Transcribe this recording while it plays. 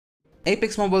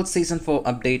Apex Mobile Season 4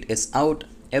 update is out.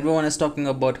 Everyone is talking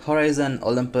about Horizon,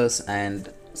 Olympus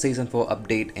and Season 4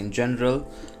 update in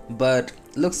general, but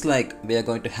looks like we are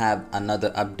going to have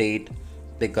another update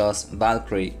because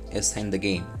Valkyrie is in the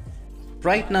game.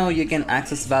 Right now you can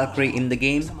access Valkyrie in the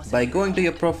game by going to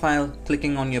your profile,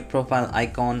 clicking on your profile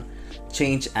icon,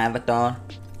 change avatar,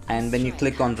 and when you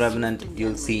click on Revenant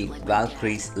you'll see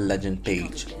Valkyrie's legend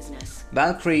page.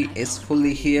 Valkyrie is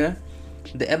fully here.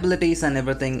 The abilities and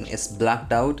everything is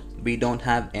blacked out. We don't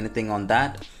have anything on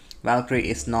that. Valkyrie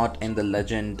is not in the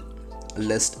legend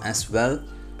list as well.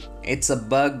 It's a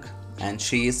bug and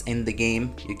she is in the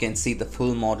game. You can see the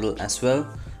full model as well.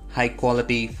 High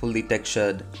quality, fully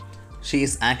textured. She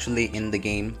is actually in the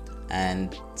game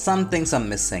and some things are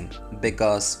missing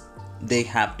because they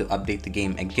have to update the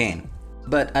game again.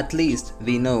 But at least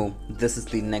we know this is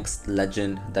the next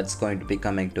legend that's going to be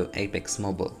coming to Apex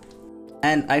Mobile.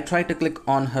 And I tried to click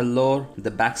on her lore, the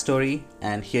backstory,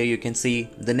 and here you can see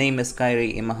the name is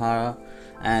Kairi Imahara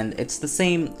and it's the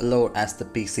same lore as the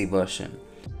PC version.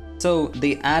 So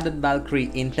they added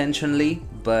Valkyrie intentionally,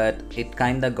 but it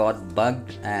kinda got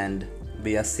bugged and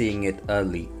we are seeing it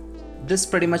early. This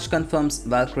pretty much confirms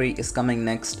Valkyrie is coming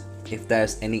next if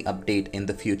there's any update in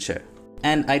the future.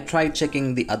 And I tried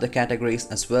checking the other categories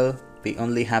as well. We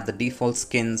only have the default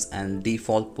skins and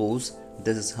default pose.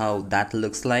 This is how that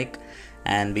looks like,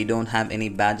 and we don't have any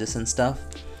badges and stuff.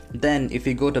 Then if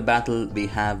you go to battle, we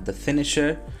have the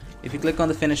finisher. If you click on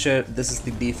the finisher, this is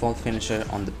the default finisher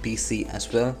on the PC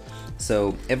as well.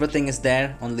 So everything is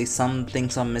there, only some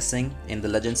things are missing in the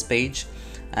legends page.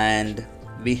 And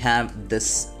we have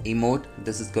this emote,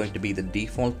 this is going to be the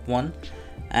default one,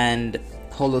 and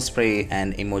holo spray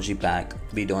and emoji pack,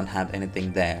 we don't have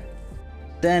anything there.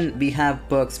 Then we have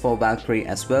perks for Valkyrie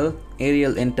as well.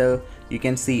 Aerial intel, you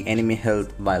can see enemy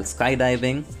health while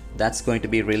skydiving. That's going to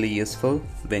be really useful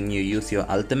when you use your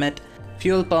ultimate.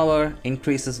 Fuel power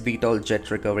increases VTOL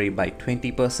jet recovery by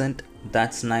 20%.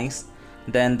 That's nice.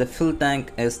 Then the full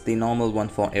tank is the normal one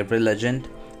for every legend.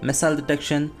 Missile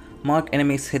detection, mark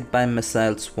enemies hit by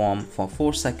missile swarm for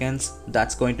 4 seconds.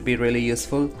 That's going to be really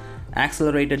useful.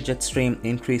 Accelerated jet stream,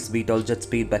 increase VTOL jet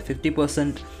speed by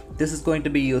 50%. This is going to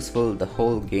be useful the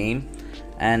whole game.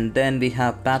 And then we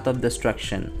have path of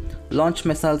destruction. Launch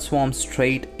missile swarm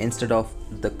straight instead of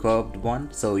the curved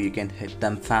one, so you can hit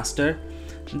them faster.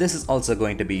 This is also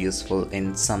going to be useful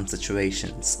in some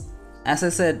situations. As I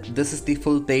said, this is the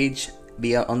full page.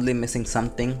 We are only missing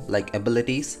something like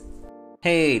abilities.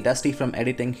 Hey, Dustee from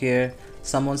editing here.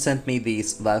 Someone sent me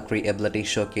these Valkyrie ability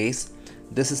showcase.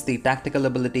 This is the tactical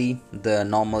ability, the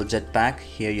normal jetpack.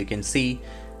 Here you can see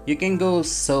you can go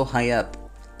so high up,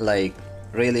 like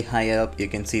really high up. You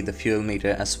can see the fuel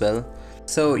meter as well.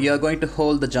 So you're going to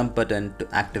hold the jump button to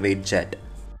activate jet.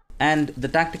 And the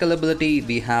tactical ability,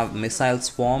 we have missile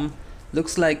swarm.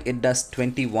 Looks like it does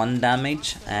 21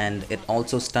 damage and it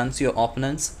also stuns your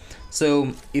opponents.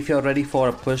 So if you're ready for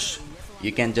a push,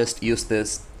 you can just use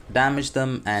this, damage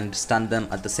them and stun them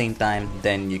at the same time,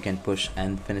 then you can push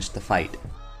and finish the fight.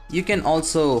 You can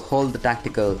also hold the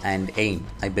tactical and aim,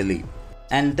 I believe.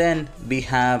 And then we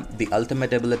have the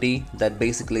ultimate ability that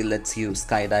basically lets you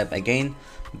skydive again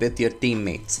with your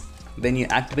teammates. When you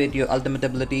activate your ultimate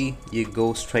ability, you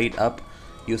go straight up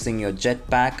using your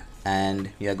jetpack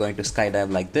and you're going to skydive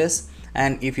like this.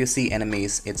 And if you see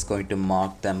enemies, it's going to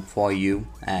mark them for you,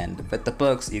 and with the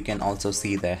perks you can also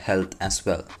see their health as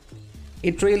well.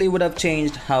 It really would have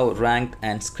changed how ranked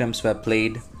and scrims were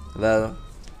played. Well,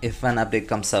 if an update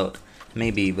comes out,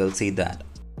 maybe we'll see that.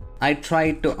 I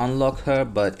tried to unlock her,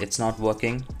 but it's not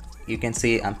working. You can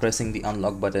see I'm pressing the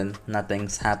unlock button,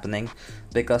 nothing's happening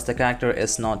because the character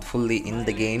is not fully in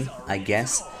the game, I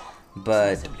guess.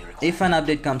 But if an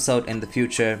update comes out in the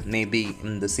future, maybe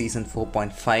in the season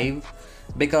 4.5,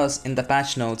 because in the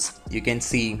patch notes you can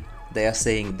see they are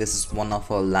saying this is one of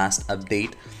our last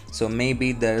update, so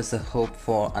maybe there is a hope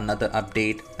for another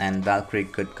update and Valkyrie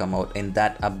could come out in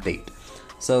that update.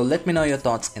 So let me know your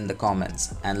thoughts in the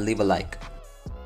comments and leave a like.